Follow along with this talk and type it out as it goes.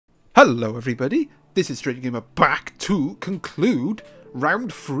Hello everybody, this is Strange Gamer back to conclude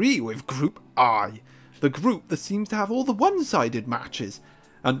round 3 with Group I. The group that seems to have all the one-sided matches.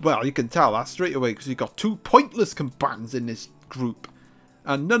 And well, you can tell that straight away because you've got two pointless combatants in this group.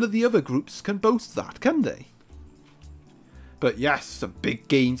 And none of the other groups can boast that, can they? But yes, some big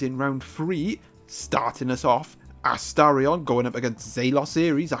games in round 3. Starting us off, Astarion going up against Zalos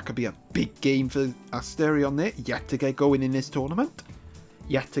Ayres. That could be a big game for Astarion there, yet to get going in this tournament.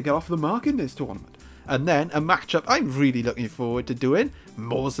 Yet to get off the mark in this tournament. And then a matchup I'm really looking forward to doing.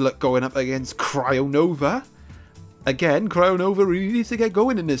 Mauselet going up against Cryonova. Again, Cryonova really needs to get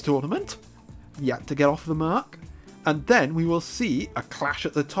going in this tournament. Yet to get off the mark. And then we will see a clash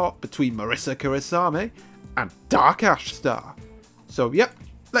at the top between Marisa Kirasame and Darkashestar. So yep,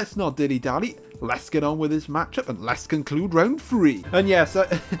 let's not dilly-dally. Let's get on with this matchup and let's conclude round 3. And yes, I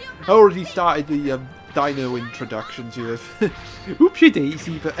already started the Dino introductions here. Oopsie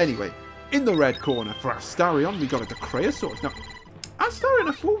daisy, but anyway, in the red corner for Astarion, we got a Dinosaur. Now, Astarion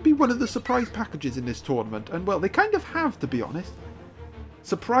I thought would be one of the surprise packages in this tournament, and well, they kind of have, to be honest.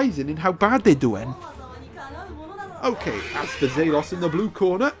 Surprising in how bad they're doing. Okay, as for Zalos in the blue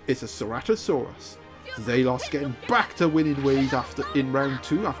corner, it's a Ceratosaurus. Zalos getting back to winning ways in round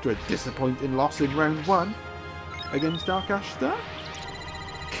 2 after a disappointing loss in round 1 against Darkashestar.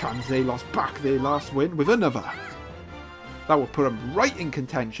 Can Zalos back their last win with another? That would put them right in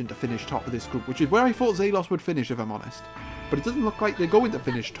contention to finish top of this group, which is where I thought Zalos would finish if I'm honest. But it doesn't look like they're going to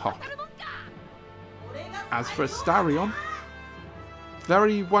finish top. As for Astarion,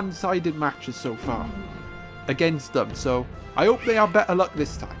 very one-sided matches so far against them, so I hope they have better luck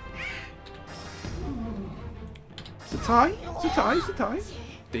this time. It's a tie, it's a tie, it's a tie.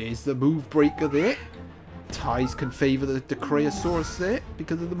 There's the move breaker there. Ties can favour the Cryonova there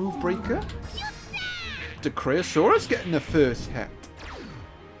because of the move breaker. The Cryonova getting the first hit.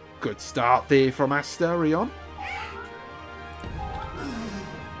 Good start there from Astarion.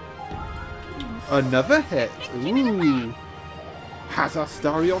 Another hit. Ooh. Has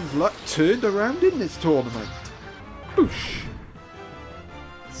Astarion's luck turned around in this tournament? Boosh.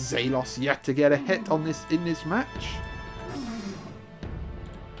 Zalos yet to get a hit on in this match.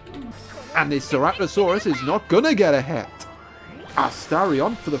 And this Ceratosaurus is not gonna get a hit.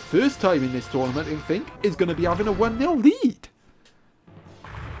 Astarion, for the first time in this tournament, I think, is gonna be having a 1-0 lead.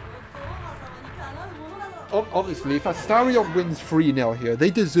 Honestly, if Astarion wins 3-0 here, they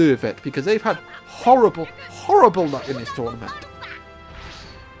deserve it because they've had horrible, horrible luck in this tournament.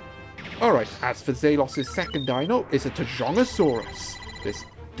 Alright, as for Zalos' second dino, it's a Dinosaur.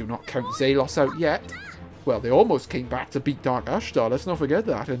 Do not count Zalos out yet. Well, they almost came back to beat Darkashestar, let's not forget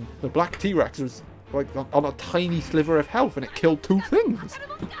that. And the Black T-Rex was like on a tiny sliver of health and it killed 2 things.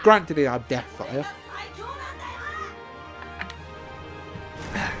 Granted, it had death fire.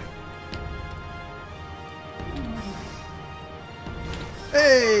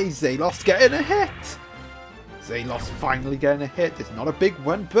 Hey, Zalos getting a hit. Zalos finally getting a hit. It's not a big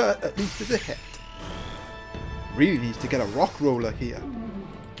one, but at least it's a hit. Really needs to get a rock roller here.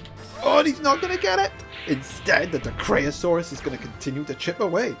 Oh, and he's not going to get it. Instead, the Cryonova is going to continue to chip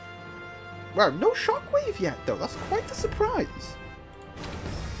away. Wow, no shockwave yet, though. That's quite a surprise.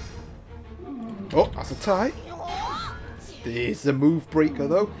 Oh, that's a tie. There's the move breaker,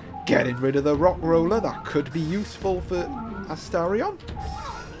 though. Getting rid of the rock roller. That could be useful for Astarion.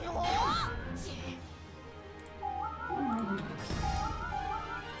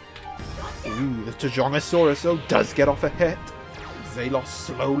 Ooh, the Dinosaur, though, does get off a hit. Zalos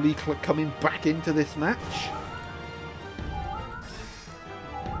slowly coming back into this match.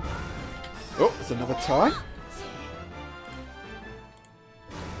 Oh, there's another tie.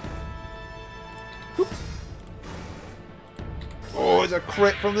 Oops. Oh, it's a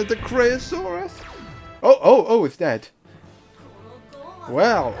crit from the Cryonova. Oh, it's dead.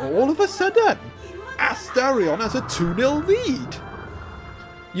 Well, all of a sudden, Astarion has a 2-0 lead.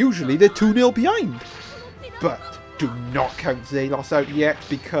 Usually they're 2-0 behind. But do not count Zalos out yet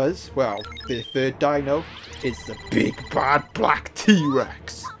because, well, the third dino is the big bad Black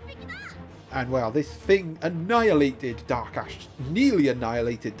T-Rex. And well, this thing nearly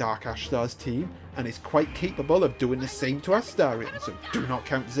annihilated Darkashestar's team and is quite capable of doing the same to Astarion, so do not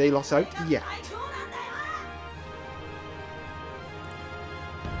count Zalos out yet.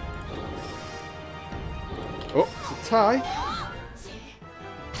 Oh, it's a tie.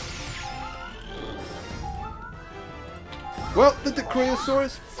 Well, the Cryonova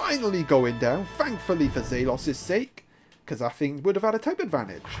is finally going down, thankfully for Zalos' sake, because I think would have had a type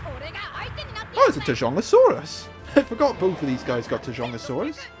advantage. Oh, it's a Dinosaur. I forgot both of these guys got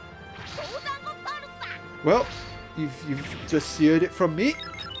Dinosaurs. Well, you've just heard it from me.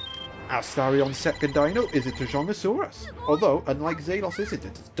 Astarion's second dino is a Tyrannosaurus, although, unlike Zalos'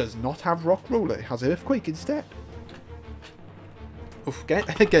 it does not have Rock Roller, it has Earthquake instead. Oof,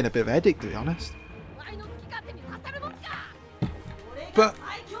 getting a bit of a headache, to be honest. But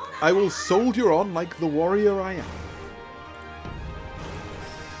I will soldier on like the warrior I am.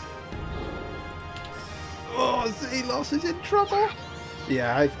 Oh, Zalos is in trouble.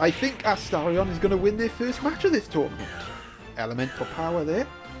 Yeah, I think Astarion is going to win their first match of this tournament. Elemental power there.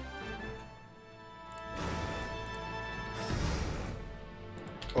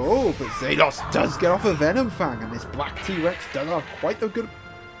 Oh, but Zalos does get off a Venom Fang, and this Black T-Rex does have quite a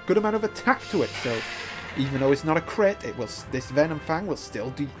good amount of attack to it, so even though it's not a crit, this Venom Fang will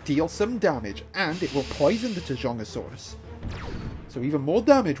still deal some damage, and it will poison the Tyrannosaurus. So even more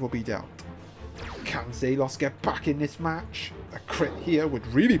damage will be dealt. Can Zalos get back in this match? A crit here would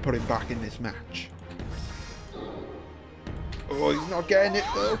really put him back in this match. Oh, he's not getting it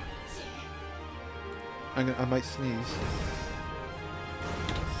though. I might sneeze.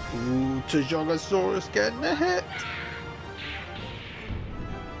 Ooh, Tyrannosaurus getting a hit.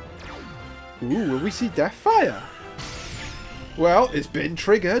 Ooh, will we see Deathfire? Well, it's been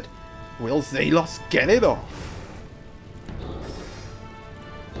triggered. Will Zalos get it off?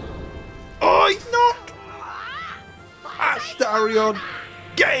 Oh, he's not! Astarion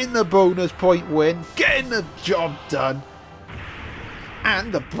getting the bonus point win, getting the job done.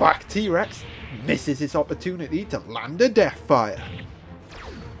 And the Black T-Rex misses his opportunity to land a Deathfire.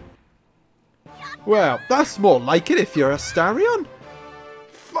 Well, that's more like it if you're Astarion.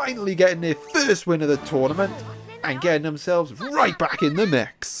 Finally getting their first win of the tournament and getting themselves right back in the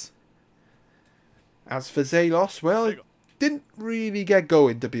mix. As for Zalos, well, it didn't really get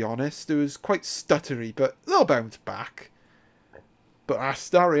going, to be honest. It was quite stuttery, but they'll bounce back. But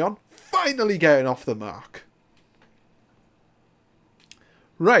Astarion finally getting off the mark.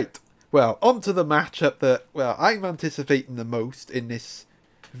 Right, well, on to the matchup that, well, I'm anticipating the most in this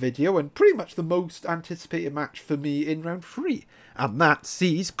video, and pretty much the most anticipated match for me in round 3, and that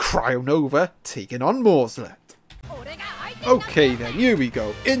sees Cryonova taking on Mauselet. Okay then, here we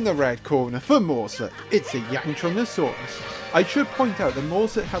go. In the red corner for Mauselet, it's a Tyrannosaurus. I should point out that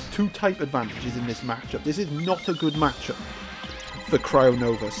Mauselet has 2 type advantages in this matchup. This is not a good matchup for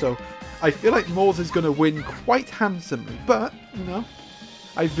Cryonova, so I feel like Mauselet is going to win quite handsomely, but, you know,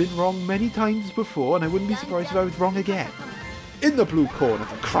 I've been wrong many times before, and I wouldn't be surprised if I was wrong again. In the blue corner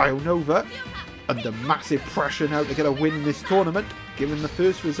for Cryonova, under massive pressure now to get a win in this tournament, given the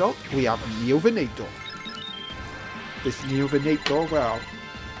first result, we have Neovenator. This Neovenator, well,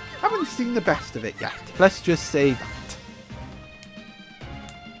 haven't seen the best of it yet. Let's just say that.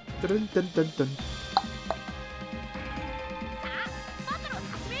 Dun, dun, dun, dun.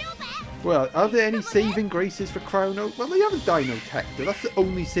 Well, are there any saving graces for Cryonova? Well, they have a Dino Tector. That's the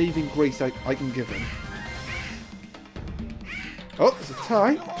only saving grace I can give him. Oh, there's a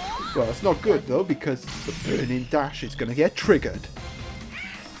tie. Well, it's not good though, because the Burning Dash is going to get triggered.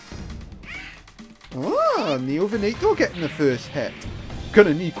 Ah, Neovenator getting the first hit.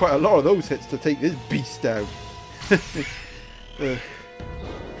 Gonna need quite a lot of those hits to take this beast down.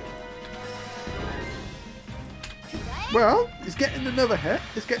 Well, it's getting another hit.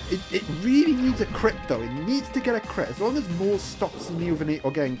 It really needs a crit though. It needs to get a crit. As long as more stops the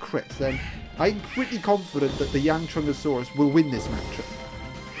Neovenator getting crits, then I'm pretty confident that the Tyrannosaurus will win this matchup.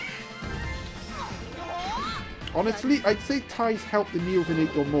 Honestly, I'd say ties help the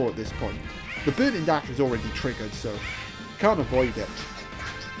Neovenator more at this point. The Burning Dash is already triggered, so can't avoid it.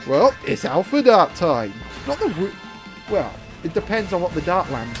 Well, it's Alpha Dart time. Not the well, it depends on what the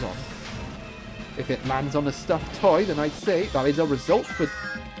dart lands on. If it lands on a stuffed toy, then I'd say that is a result for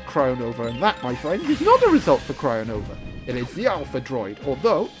Cryonova, and that, my friend, is not a result for Cryonova. It is the Alpha Droid,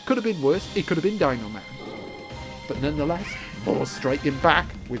 although, could have been worse, it could have been Dino Man. But nonetheless, Maus striking back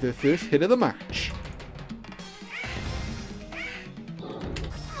with her first hit of the match.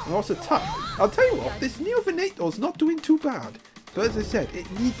 And also tough. I'll tell you what, this Neovenator's not doing too bad. But as I said, it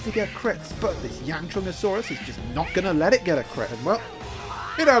needs to get crits, but this Tyrannosaurus is just not going to let it get a crit. And well,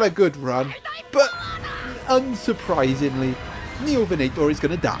 it had a good run, but unsurprisingly, Neovenator is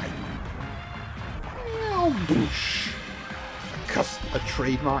going to die. Boosh. A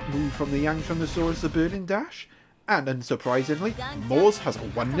trademark move from the Tyrannosaurus, the Burning Dash, and unsurprisingly, Maus has a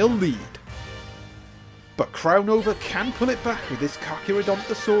 1-0 lead. But Cryonova can pull it back with this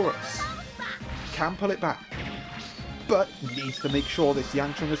Carcharodontosaurus. Can pull it back. But needs to make sure this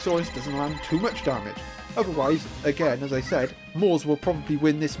Tyrannosaurus doesn't land too much damage. Otherwise, again, as I said, Maus will probably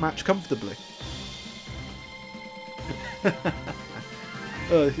win this match comfortably.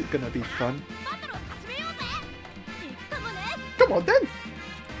 Oh, this is going to be fun. Come on then!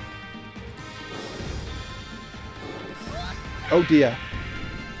 Oh dear.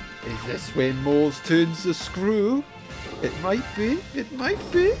 Is this where Mors turns the screw? It might be. It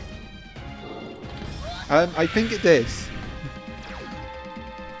might be. I think it is.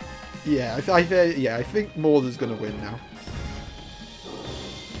 Yeah, I think Mors is going to win now.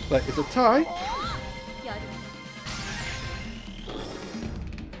 Like, it's a tie.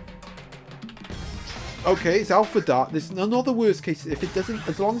 Okay, it's Alpha Dart. This is not the worst case. If it doesn't,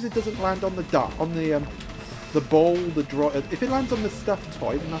 as long as it doesn't land on the dart, on the ball, the draw. If it lands on the stuffed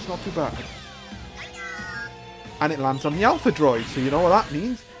toy, then that's not too bad. And it lands on the Alpha Droid, so you know what that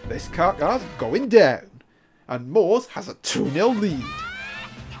means. This car's going down, and Mors has a 2-0 lead.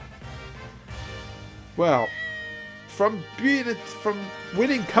 Well, from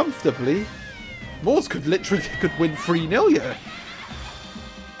winning comfortably, Mors could literally win 3-0 here.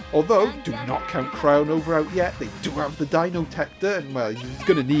 Although, do not count Cryonova out yet. They do have the Dino Tector, and well, he's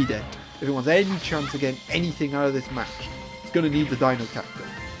going to need it. If he wants any chance of getting anything out of this match, he's going to need the Dino Tector.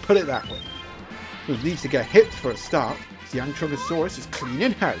 Put it that way. He needs to get hit for a start, as the Antrogosaurus is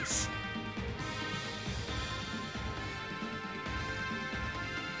cleaning house.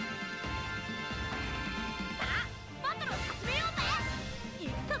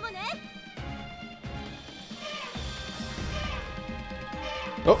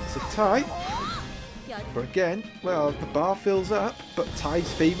 Oh, it's a tie. But again, well, the bar fills up, but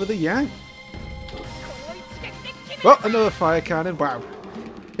ties favour the Yang. Well, another fire cannon. Wow.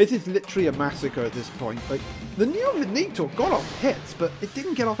 It is literally a massacre at this point. Like, the Neo Venator got off hits, but it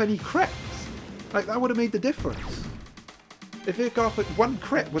didn't get off any crits. Like, that would have made the difference. If it got off at one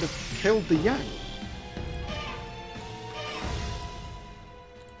crit, would have killed the Yang.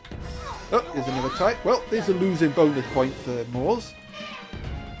 Oh, there's another tie. Well, there's a losing bonus point for Mors.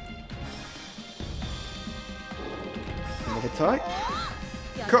 Another tie.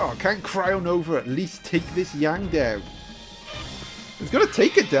 God, can't Cryonova at least take this Yang down? He's going to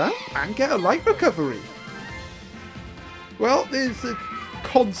take it down and get a light recovery. Well, there's a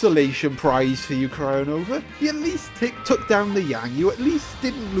consolation prize for you, Cryonova. You at least took down the Yang. You at least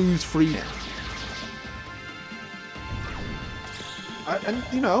didn't lose 3-0. And,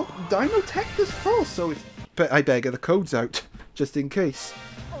 you know, Dino Tector's full, so but I better get the codes out, just in case.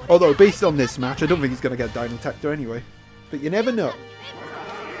 Although, based on this match, I don't think he's going to get Dino Tector anyway. But you never know.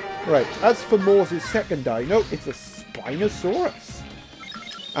 Right, as for Mors' second dino, it's a Spinosaurus.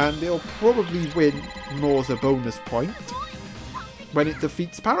 And they'll probably win Mors a bonus point when it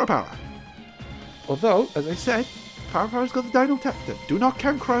defeats Parapara. Although, as I said, Parapara's got the Dino Tector. Do not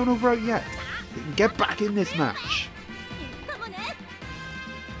count Cryonova out yet. They can get back in this match.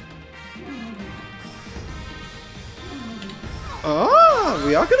 Oh,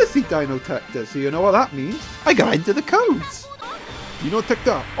 we are going to see Dino Tector, so you know what that means. I got into the codes. Dino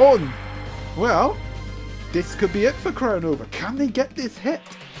Tector on. Well, this could be it for Cryonova. Can they get this hit?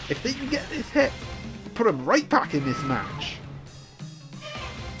 If they can get this hit, put them right back in this match.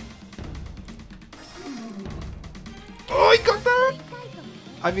 Oh, I got that!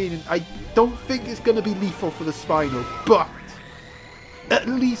 I mean, I don't think it's going to be lethal for the Spino, but at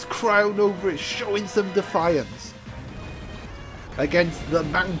least Cryonova is showing some defiance against the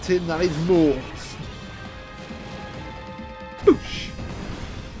mountain that is Mors. Boosh!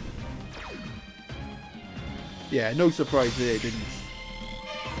 Yeah, no surprise they didn't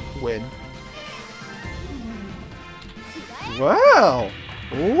win. Well,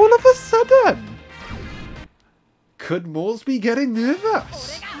 all of a sudden, could Mors be getting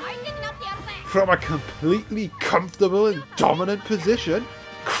nervous? From a completely comfortable and dominant position,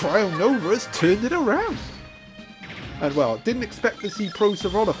 Cryonova has turned it around. And well, didn't expect to see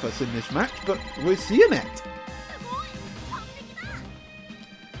Procerodophus in this match, but we're seeing it.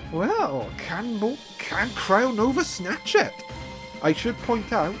 Well, can Cryonova snatch it? I should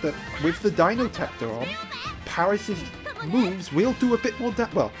point out that with the Dino Tector on, Paris' moves will do a bit more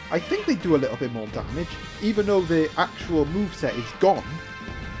damage. Well, I think they do a little bit more damage, even though the actual moveset is gone.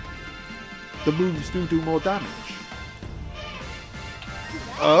 The moves do more damage.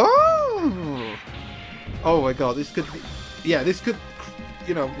 Oh! Oh my god, this could... Yeah, this could...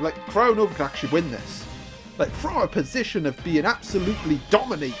 You know, like, Cryonova could actually win this. Like, from a position of being absolutely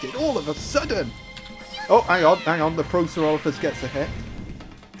dominated, all of a sudden... Oh, hang on, the Procerodophus gets a hit.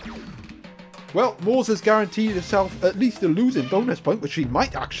 Well, Mors has guaranteed herself at least a losing bonus point, which she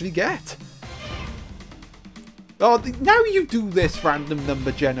might actually get. Oh, now you do this random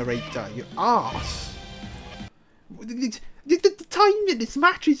number generator, you arse. The time in this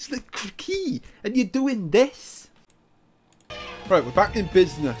match is the key, and you're doing this. Right, we're back in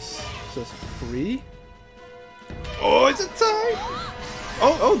business. So it's 3. Oh, it's a tie!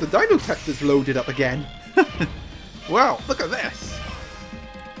 Oh, the Dino Tector's loaded up again. Wow, look at this.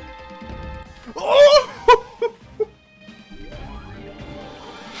 Oh!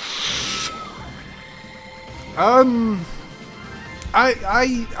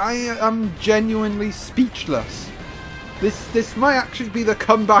 I am genuinely speechless. This might actually be the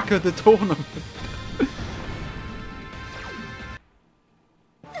comeback of the tournament.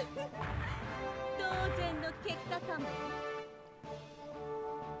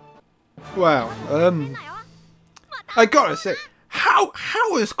 Wow. I gotta say, how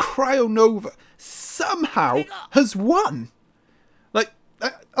has Cryonova somehow has won? Like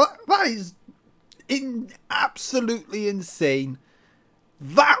that is absolutely insane.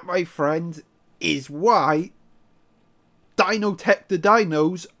 That, my friend, is why Dinotech the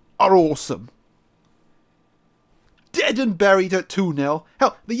Dinos are awesome. Dead and buried at 2-0.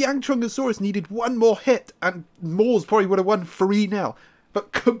 Hell, the Yangchungosaurus needed one more hit and Moors probably would have won 3-0.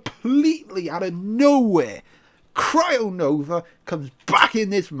 But completely out of nowhere, Cryonova comes back in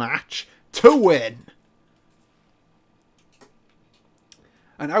this match to win.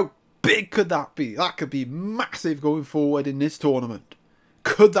 And how big could that be? That could be massive going forward in this tournament.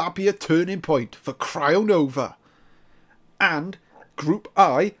 Could that be a turning point for Cryonova? And Group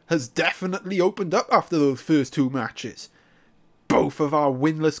I has definitely opened up after those first two matches. Both of our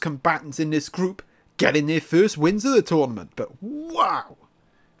winless combatants in this group getting their first wins of the tournament. But wow!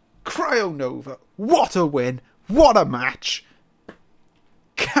 Cryonova, what a win! What a match!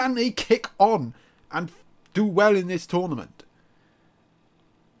 Can they kick on and do well in this tournament?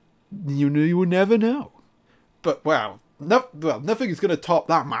 You will never know. But wow, nothing is going to top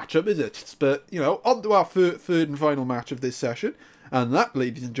that matchup, is it? But, you know, on to our third and final match of this session. And that,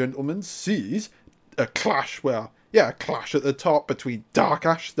 ladies and gentlemen, sees a clash, well, yeah, a clash at the top between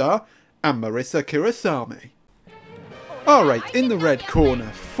Darkashestar and Marisa Kirasame. Alright, in the red corner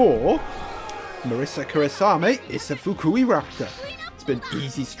for Marisa Kirasame is a Fukui Raptor. It's been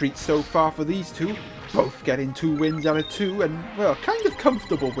easy street so far for these two, both getting 2 wins out of 2, and, well, kind of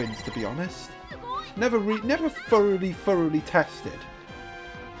comfortable wins, to be honest. Never thoroughly tested.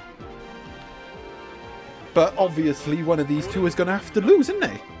 But obviously one of these two is going to have to lose, isn't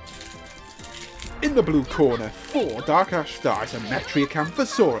they? In the blue corner for Darkashestar is a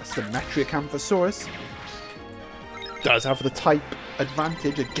Metriacanthosaurus. The Metriacanthosaurus does have the type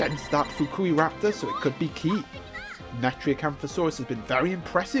advantage against that Fukui Raptor, so it could be key. Metriacanthosaurus has been very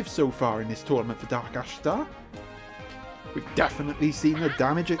impressive so far in this tournament for Darkashestar. We've definitely seen the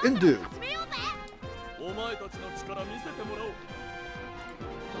damage it can do.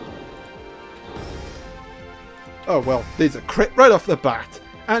 Oh well, there's a crit right off the bat.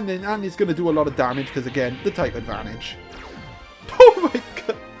 And he's going to do a lot of damage because, again, the type advantage. Oh my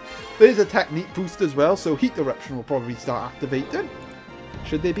god! There's a technique boost as well, so Heat Eruption will probably start activating.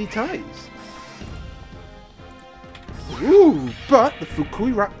 Should there be ties? Ooh, but the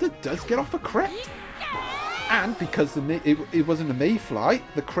Fukui Raptor does get off a crit. And because it wasn't a Mayfly,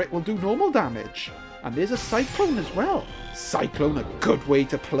 the crit will do normal damage. And there's a Cyclone as well. Cyclone, a good way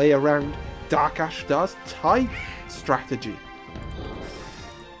to play around Darkashestar's tie strategy.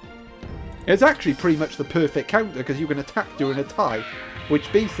 It's actually pretty much the perfect counter because you can attack during a tie, which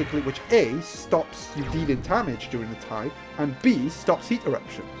A, stops you dealing damage during the tie, and B, stops Heat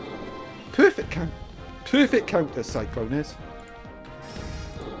Eruption. Perfect counter, Cyclone is.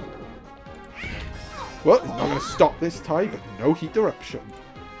 Well, it's not going to stop this tie, but no Heat Eruption.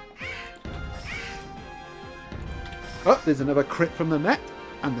 Oh, there's another crit from the net,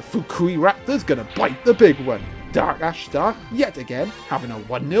 and the Fukui Raptor's going to bite the big one. Darkashestar, yet again, having a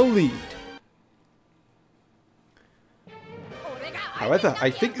 1-0 lead. However, I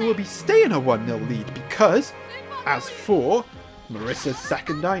think it will be staying a 1-0 lead because, as for Marisa's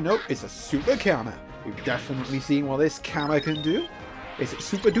second dino, is a Super Kama. We've definitely seen what this Kama can do. It's a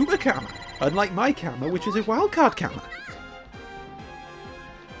Super Duper Kama, unlike my Kama, which is a Wildcard Kama.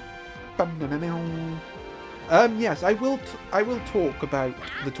 Yes, I will talk about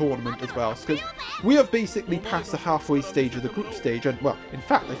the tournament as well, because we have basically passed the halfway stage of the group stage, and, well, in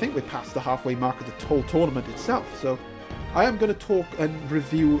fact, I think we're past the halfway mark of the whole tournament itself, so I am going to talk and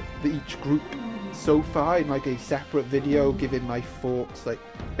review each group so far in like a separate video, giving my thoughts, like,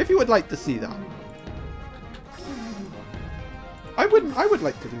 if you would like to see that. I would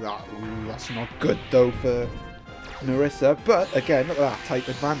like to do that. Ooh, that's not good though for Marisa, but again, look at that type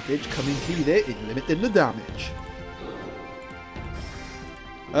advantage coming through there in limiting the damage.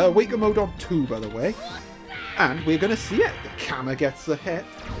 Waker mode on 2, by the way. And we're going to see it. The Kama gets the hit.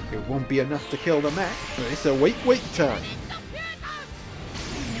 It won't be enough to kill the mech, but it's a wait time.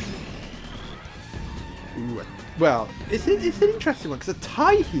 Ooh, well, it's an interesting one, because a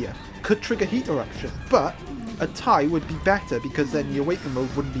tie here could trigger Heat Eruption, but a tie would be better because then the Awaken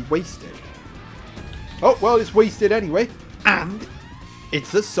mode wouldn't be wasted. Oh, well, it's wasted anyway. And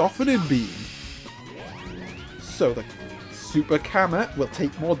it's a Softening Beam. So the Super Kama will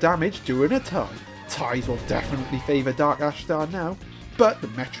take more damage during a tie. Ties will definitely favour Darkashestar now, but the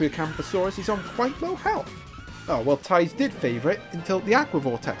Metriacanthosaurus is on quite low health. Oh, well, ties did favour it until the Aqua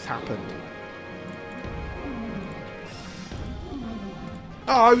Vortex happened.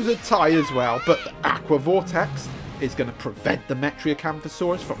 Oh, it was a tie as well, but the Aqua Vortex is going to prevent the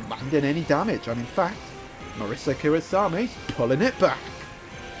Metriacanthosaurus from landing any damage, and in fact, Marisa Kirasame's pulling it back.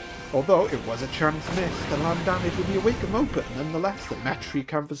 Although it was a chance missed to land damage with the Awaken mode, but nonetheless, the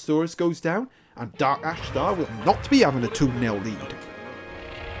Metriacanthosaurus goes down, and Darkashestar will not be having a 2-0 lead.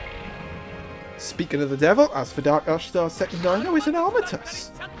 Speaking of the devil, as for Darkashestar's second dino, it's an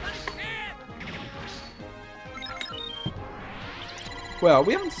Armatus. Well,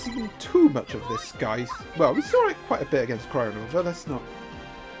 we haven't seen too much of this, guys. Well, we saw it quite a bit against Cryonova.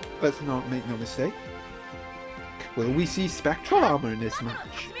 Let's not make no mistake. Will we see spectral armor in this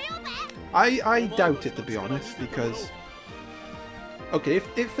match? I doubt it, to be honest, because okay,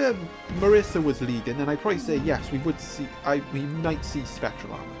 if Marisa was leading, then I'd probably say yes, we might see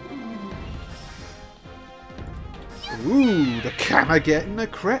spectral armor. Ooh, the Kama getting a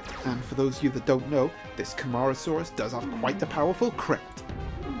crit, and for those of you that don't know, this Camarasaurus does have quite a powerful crit.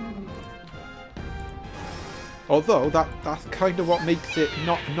 Although that's kind of what makes it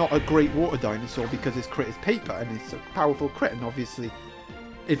not a great water dinosaur, because his crit is paper and it's a powerful crit, and obviously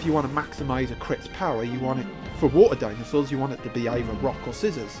if you want to maximise a crit's power, you want it, for water dinosaurs, you want it to be either rock or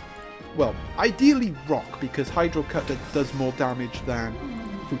scissors. Well, ideally rock, because Hydro Cutter does more damage than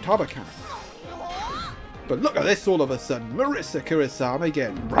Futaba can. But look at this all of a sudden, Marisa Kirasame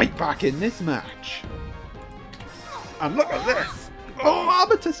getting right back in this match. And look at this! Oh,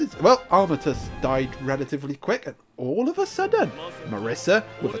 Armatus died relatively quick, and all of a sudden, Marisa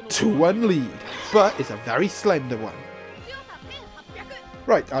with a 2-1 lead. But it's a very slender one.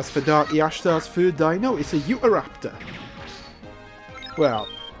 Right, as for Darkashestar's third dino, it's a Utahraptor. Well,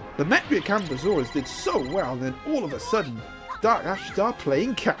 the Metriacanthosaurus did so well, and then all of a sudden, Darkashestar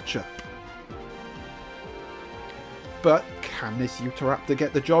playing catch-up. But can this Utahraptor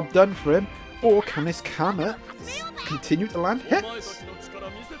get the job done for him? Or can this Kama continue to land hits?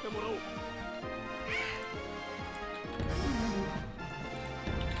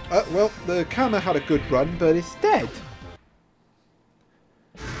 Well, the Kama had a good run, but it's dead.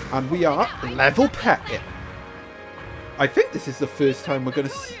 And we are level petting. I think this is the first time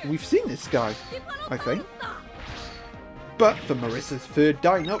we've seen this guy, I think. But for Marisa's third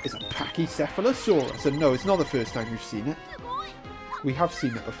dino is a Pachycephalosaurus, and no, it's not the first time we've seen it. We have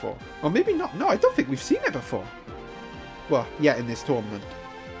seen it before. Or maybe not. No, I don't think we've seen it before. Well, yeah, in this tournament.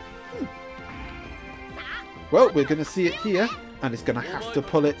 Well, we're going to see it here, and it's going to have to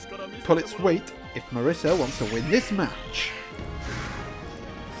pull its weight if Marisa wants to win this match.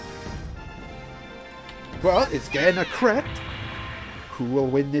 Well, it's getting a crit. Who will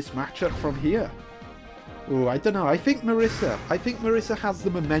win this matchup from here? Oh, I don't know. I think Marisa has the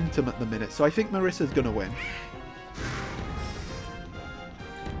momentum at the minute, so I think Marisa's going to win.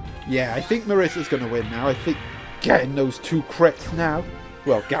 Yeah, I think Marisa's going to win now. I think getting those 2 crits now,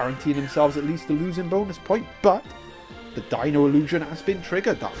 well, guaranteeing themselves at least a losing bonus point, but the Dino Illusion has been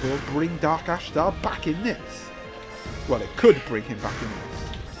triggered. That will bring Darkashestar back in this. Well, it could bring him back in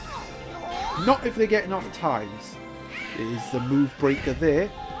this. Not if they're getting off ties. Is the move breaker there?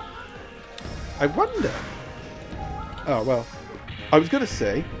 I wonder. Oh, well, I was going to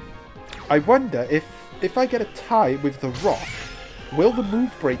say, I wonder if I get a tie with the rock, will the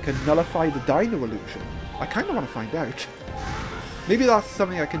move breaker nullify the Dino Illusion? I kind of want to find out. Maybe that's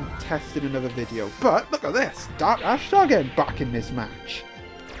something I can test in another video. But look at this, Darkashestar getting back in this match.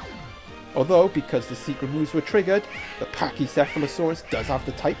 Although, because the secret moves were triggered, the Pachycephalosaurus does have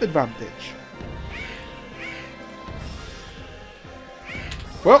the type advantage.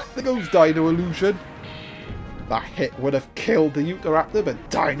 Well, there goes Dino Illusion. That hit would have killed the Utahraptor, but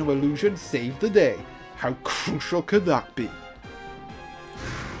Dino Illusion saved the day. How crucial could that be?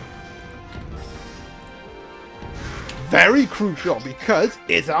 Very crucial, because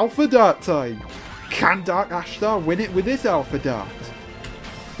it's Alpha Dart time. Can Darkashestar win it with this Alpha Dart?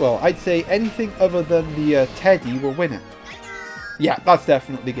 Well, I'd say anything other than the Teddy will win it. Yeah, that's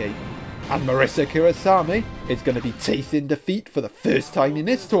definitely game. And Marisa Kirasame is going to be tasting defeat for the first time in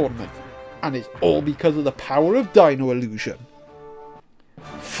this tournament. And it's all because of the power of Dino Illusion.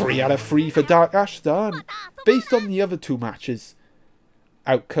 3 out of 3 for Darkashestar. And based on the other 2 matches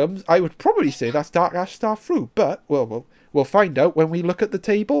outcomes, I would probably say that's Darkashestar through. But, well, we'll find out when we look at the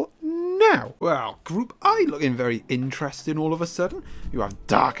table now? Well, Group I looking very interesting all of a sudden. You have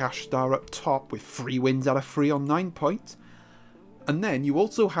Darkashestar up top with 3 wins out of 3 on 9 points. And then you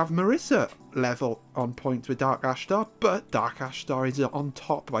also have Marisa level on points with Darkashestar, but Darkashestar is on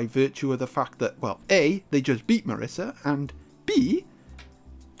top by virtue of the fact that, well, A, they just beat Marisa, and B,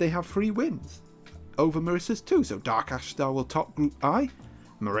 they have 3 wins over Marisa's 2. So Darkashestar will top Group I.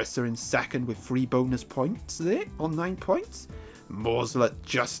 Marisa in second with 3 bonus points there on 9 points. Mauselet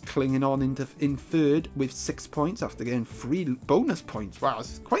just clinging on in third with 6 points after getting 3 bonus points. Wow,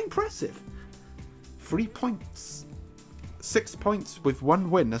 it's quite impressive. 3 points. 6 points with 1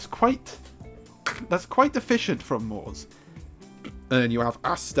 win. That's quite efficient from Mors. And then you have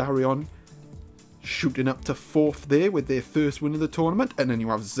Astarion shooting up to 4th there with their first win of the tournament. And then you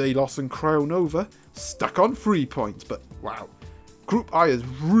have Zalos and Cryonova stuck on 3 points. But wow, Group I has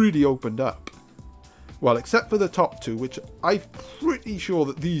really opened up. Well, except for the top 2, which I'm pretty sure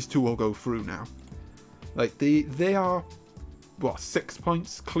that these 2 will go through now. Like, they are, what, 6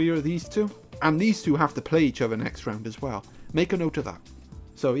 points clear of these 2? And these 2 have to play each other next round as well. Make a note of that.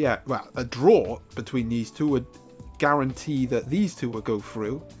 So yeah, well, a draw between these 2 would guarantee that these 2 will go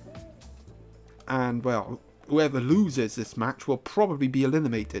through. And, well, whoever loses this match will probably be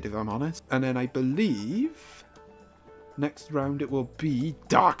eliminated, if I'm honest. And then I believe next round it will be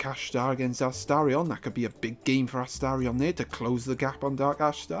Darkashestar against Astarion. That could be a big game for Astarion there to close the gap on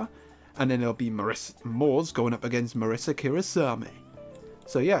Darkashestar. And then it'll be Mors going up against Marisa Kirasame.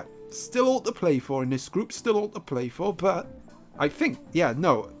 So yeah, still all to play for in this group, still all to play for, but I think,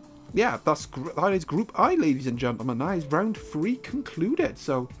 that is Group I, ladies and gentlemen. That is round 3 concluded.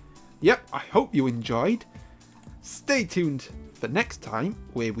 So, yep, I hope you enjoyed. Stay tuned for next time,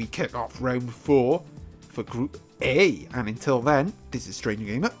 where we kick off round 4 for Group A. And until then, this is Stranger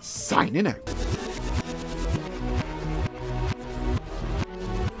Gamer, signing out.